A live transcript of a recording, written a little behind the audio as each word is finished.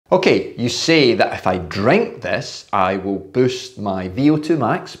Okay, you say that if I drink this, I will boost my VO2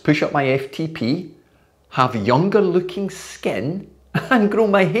 max, push up my FTP, have younger looking skin, and grow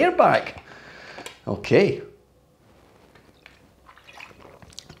my hair back. Okay.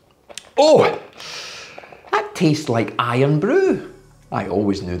 Oh, that tastes like Iron Brew. I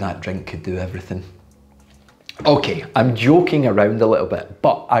always knew that drink could do everything. Okay, I'm joking around a little bit,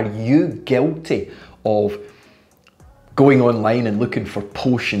 but are you guilty of going online and looking for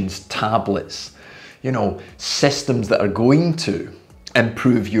potions, tablets, you know, systems that are going to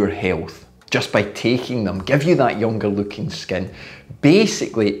improve your health just by taking them, give you that younger looking skin,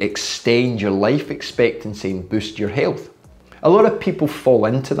 basically extend your life expectancy and boost your health? A lot of people fall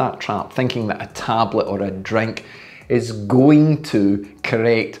into that trap thinking that a tablet or a drink is going to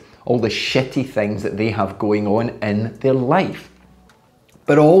correct all the shitty things that they have going on in their life.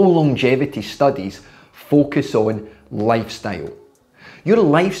 But all longevity studies focus on lifestyle. Your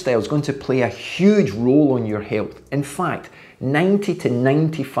lifestyle is going to play a huge role on your health. In fact, 90 to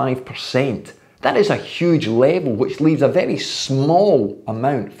 95%. That is a huge level, which leaves a very small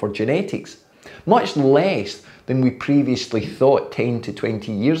amount for genetics. Much less than we previously thought 10 to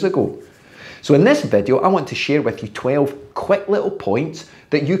 20 years ago. So in this video, I want to share with you 12 quick little points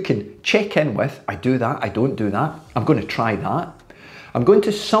that you can check in with. I do that, I don't do that. I'm going to try that. I'm going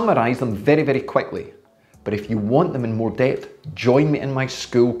to summarize them very, very quickly. But if you want them in more depth, join me in my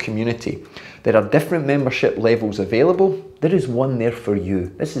school community. There are different membership levels available. There is one there for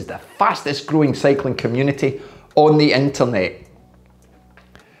you. This is the fastest growing cycling community on the internet.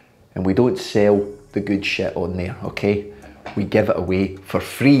 And we don't sell the good shit on there, okay? We give it away for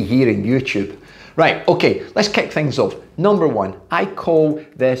free here in YouTube. Right, okay, let's kick things off. Number one, I call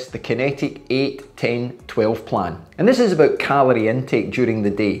this the Kinetic 8-10-12 plan. And this is about calorie intake during the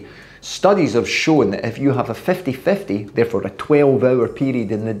day. Studies have shown that if you have a 50-50, therefore a 12-hour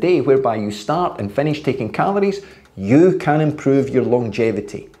period in the day whereby you start and finish taking calories, you can improve your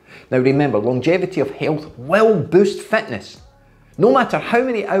longevity. Now remember, longevity of health will boost fitness. No matter how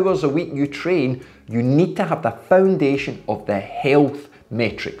many hours a week you train, you need to have the foundation of the health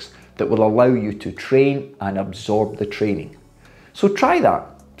metrics that will allow you to train and absorb the training. So try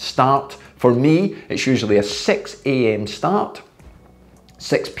that. Start. For me, it's usually a 6 a.m. start,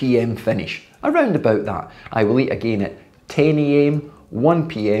 6 p.m. finish. Around about that. I will eat again at 10 a.m., 1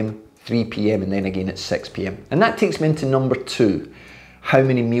 p.m., 3 p.m. and then again at 6 p.m. And that takes me into number two. How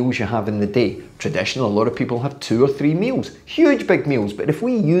many meals you have in the day. Traditional, a lot of people have 2 or 3 meals. Huge big meals. But if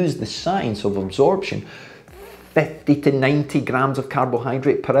we use the science of absorption, 50 to 90 grams of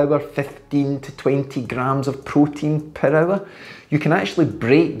carbohydrate per hour, 15 to 20 grams of protein per hour, you can actually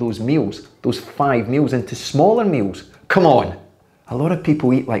break those meals, those 5 meals, into smaller meals. Come on. A lot of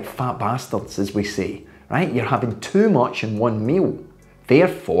people eat like fat bastards, as we say, right? You're having too much in one meal.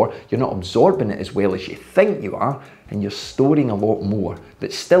 Therefore, you're not absorbing it as well as you think you are, and you're storing a lot more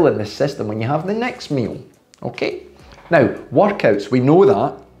that's still in the system when you have the next meal, okay? Now, workouts, we know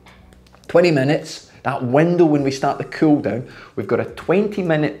that. 20 minutes, that window when we start the cool down, we've got a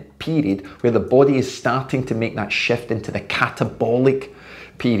 20-minute period where the body is starting to make that shift into the catabolic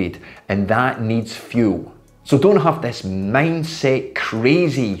period, and that needs fuel. So don't have this mindset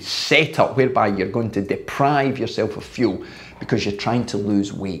crazy setup whereby you're going to deprive yourself of fuel because you're trying to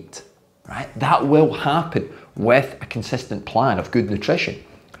lose weight, right? That will happen with a consistent plan of good nutrition.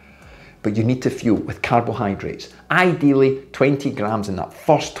 But you need to fuel with carbohydrates. Ideally 20 grams in that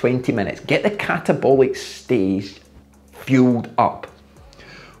first 20 minutes. Get the catabolic stage fueled up.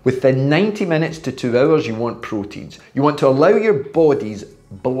 Within 90 minutes to 2 hours, you want proteins. You want to allow your body's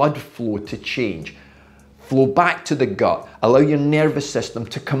blood flow to change. Flow back to the gut. Allow your nervous system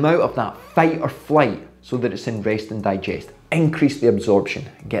to come out of that fight or flight so that it's in rest and digest. Increase the absorption.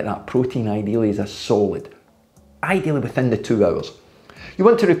 Get that protein ideally as a solid. Ideally within the 2 hours. You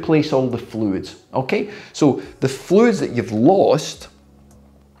want to replace all the fluids, okay? So the fluids that you've lost,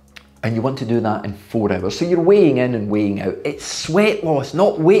 and you want to do that in 4 hours. So you're weighing in and weighing out. It's sweat loss,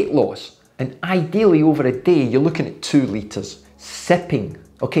 not weight loss. And ideally over a day, you're looking at 2 litres. Sipping,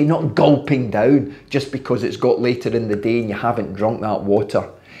 okay? Not gulping down just because it's got later in the day and you haven't drunk that water.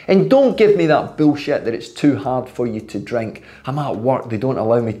 And don't give me that bullshit that it's too hard for you to drink. I'm at work, they don't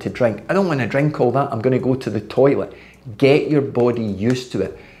allow me to drink. I don't want to drink all that, I'm going to go to the toilet. Get your body used to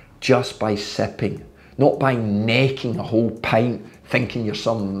it just by sipping, not by necking a whole pint thinking you're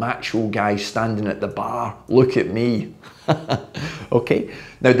some macho guy standing at the bar. Look at me. Okay,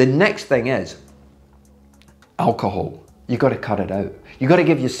 now the next thing is alcohol. You got to cut it out. You got to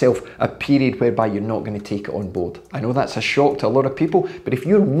give yourself a period whereby you're not going to take it on board. I know that's a shock to a lot of people, but if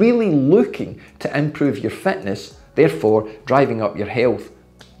you're really looking to improve your fitness, therefore driving up your health,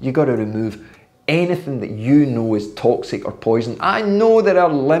 You got to remove anything that you know is toxic or poison. I know there are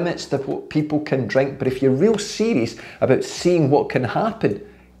limits to what people can drink, but if you're real serious about seeing what can happen,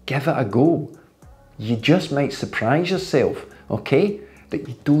 give it a go. You just might surprise yourself, okay? That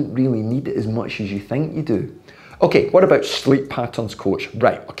you don't really need it as much as you think you do. Okay, what about sleep patterns coach?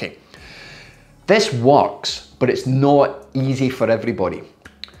 Right, okay. This works, but it's not easy for everybody.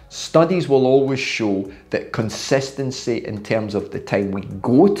 Studies will always show that consistency in terms of the time we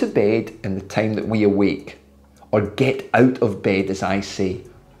go to bed and the time that we awake, or get out of bed, as I say,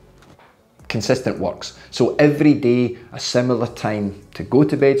 consistent works. So every day, a similar time to go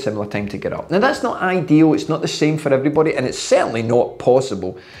to bed, similar time to get up. Now that's not ideal, it's not the same for everybody, and it's certainly not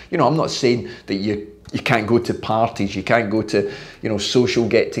possible. You know, I'm not saying that you can't go to parties, you can't go to, you know, social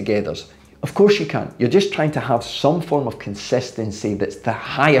get-togethers. Of course you can. You're just trying to have some form of consistency that's the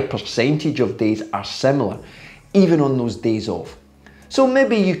higher percentage of days are similar, even on those days off. So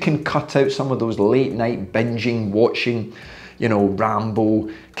maybe you can cut out some of those late night binging, watching, you know,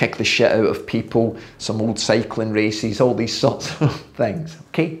 Rambo, kick the shit out of people, some old cycling races, all these sorts of things,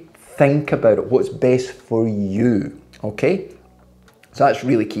 okay? Think about it, what's best for you, okay? So that's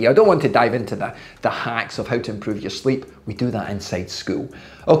really key. I don't want to dive into the hacks of how to improve your sleep. We do that inside school.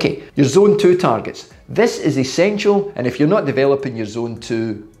 Okay, your zone 2 targets. This is essential, and if you're not developing your zone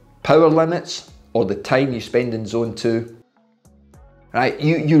 2 power limits or the time you spend in zone 2, right,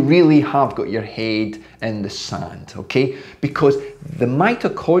 you really have got your head in the sand, okay? Because the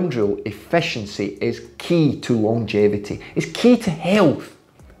mitochondrial efficiency is key to longevity. It's key to health.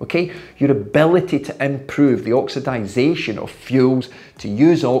 Okay, your ability to improve the oxidization of fuels, to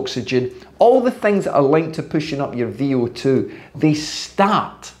use oxygen, all the things that are linked to pushing up your VO2, they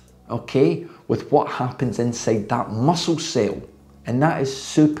start, okay, with what happens inside that muscle cell. And that is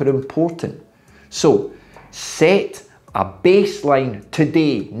super important. So set a baseline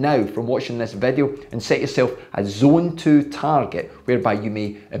today, now, from watching this video, and set yourself a zone 2 target whereby you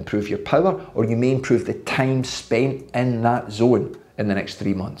may improve your power or you may improve the time spent in that zone in the next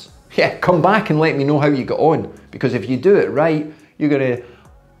 3 months. Yeah, come back and let me know how you got on, because if you do it right, you're gonna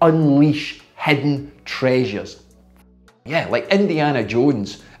unleash hidden treasures. Yeah, like Indiana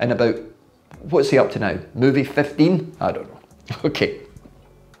Jones in about, what's he up to now? Movie 15? I don't know. Okay.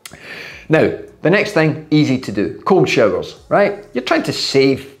 Now, the next thing, easy to do, cold showers, right? You're trying to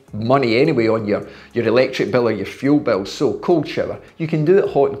save money anyway on your electric bill or your fuel bill, so cold shower. You can do it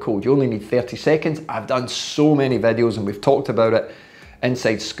hot and cold, you only need 30 seconds. I've done so many videos and we've talked about it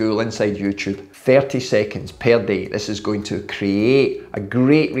inside school, inside YouTube. 30 seconds per day. This is going to create a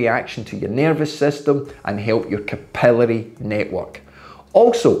great reaction to your nervous system and help your capillary network.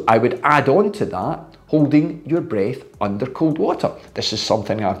 Also, I would add on to that, holding your breath under cold water. This is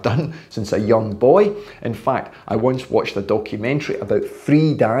something I've done since a young boy. In fact, I once watched a documentary about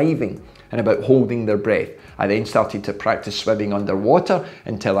free diving and about holding their breath. I then started to practice swimming underwater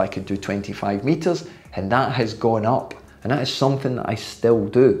until I could do 25 meters, and that has gone up. And that is something that I still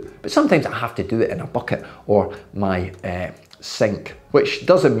do. But sometimes I have to do it in a bucket or my sink, which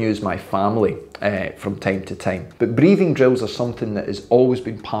does amuse my family from time to time. But breathing drills are something that has always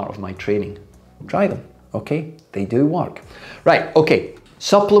been part of my training. Try them, okay? They do work. Right, okay,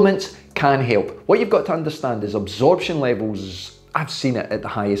 supplements can help. What you've got to understand is absorption levels, I've seen it at the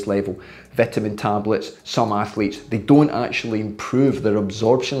highest level. Vitamin tablets, some athletes, they don't actually improve their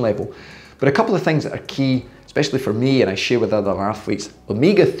absorption level. But a couple of things that are key, especially for me, and I share with other athletes,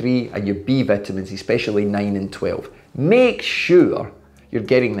 omega-3 and your B vitamins, especially 9 and 12. Make sure you're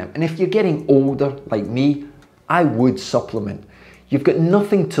getting them. And if you're getting older, like me, I would supplement. You've got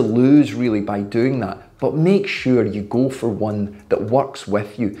nothing to lose really by doing that, but make sure you go for one that works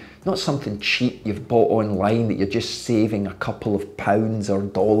with you, not something cheap you've bought online that you're just saving a couple of pounds or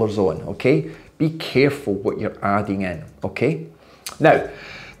dollars on, okay? Be careful what you're adding in, okay? Now,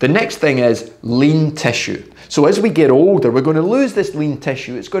 the next thing is lean tissue. So as we get older, we're going to lose this lean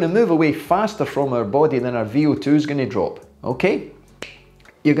tissue. It's going to move away faster from our body, and then our VO2 is going to drop, okay?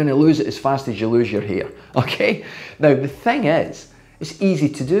 You're going to lose it as fast as you lose your hair, okay? Now, the thing is, it's easy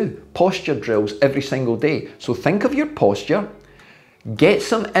to do. Posture drills every single day. So think of your posture, get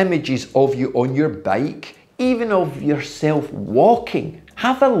some images of you on your bike, even of yourself walking.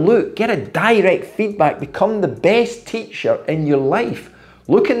 Have a look, get a direct feedback, become the best teacher in your life.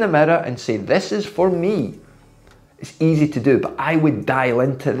 Look in the mirror and say, this is for me. It's easy to do, but I would dial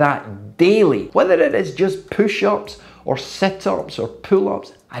into that daily. Whether it is just push-ups or sit-ups or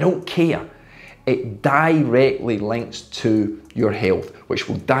pull-ups, I don't care. It directly links to your health, which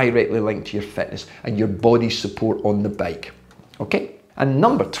will directly link to your fitness and your body support on the bike. Okay? And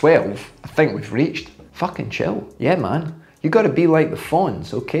number 12, I think we've reached, fucking chill. Yeah, man. You got to be like the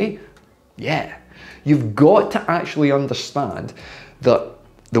Fonz, okay? Yeah. You've got to actually understand that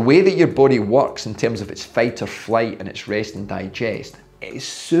the way that your body works in terms of its fight or flight and its rest and digest, it is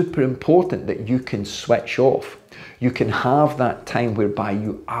super important that you can switch off. You can have that time whereby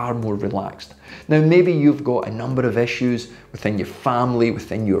you are more relaxed. Now, maybe you've got a number of issues within your family,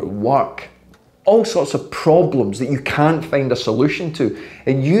 within your work, all sorts of problems that you can't find a solution to,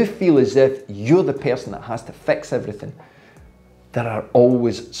 and you feel as if you're the person that has to fix everything. There are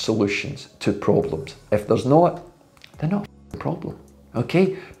always solutions to problems. If there's not, they're not a problem,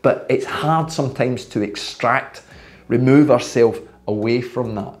 okay? But it's hard sometimes to remove ourselves away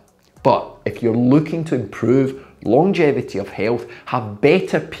from that. But if you're looking to improve longevity of health, have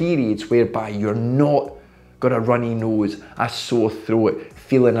better periods whereby you're not got a runny nose, a sore throat,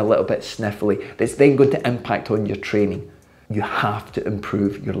 feeling a little bit sniffly, that's then going to impact on your training, you have to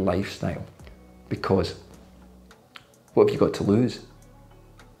improve your lifestyle. Because what have you got to lose?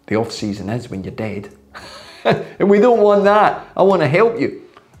 The off season is when you're dead. And we don't want that. I want to help you.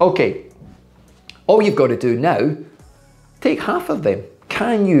 Okay, all you've got to do now, take half of them.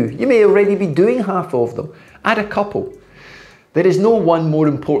 Can you? You may already be doing half of them. Add a couple. There is no one more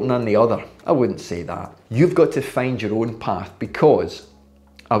important than the other. I wouldn't say that. You've got to find your own path, because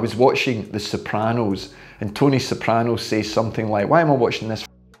I was watching The Sopranos and Tony Soprano says something like, why am I watching this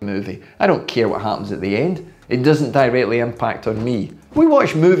movie? I don't care what happens at the end. It doesn't directly impact on me. We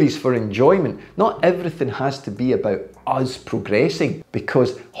watch movies for enjoyment. Not everything has to be about us progressing,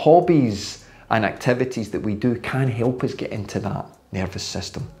 because hobbies and activities that we do can help us get into that nervous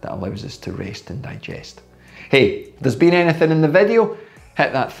system that allows us to rest and digest. Hey, if there's been anything in the video,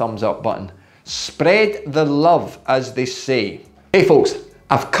 hit that thumbs up button. Spread the love, as they say. Hey folks,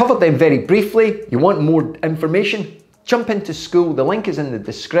 I've covered them very briefly. You want more information? Jump into school. The link is in the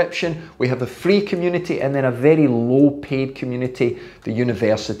description. We have a free community and then a very low paid community, the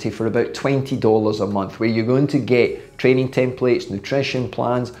university, for about $20 a month, where you're going to get training templates, nutrition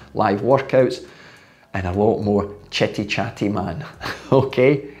plans, live workouts, and a lot more chitty chatty, man.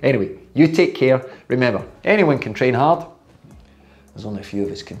 Okay? Anyway, you take care. Remember, anyone can train hard. There's only a few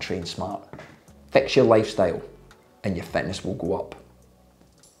of us can train smart. Fix your lifestyle and your fitness will go up.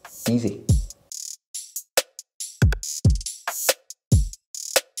 Easy.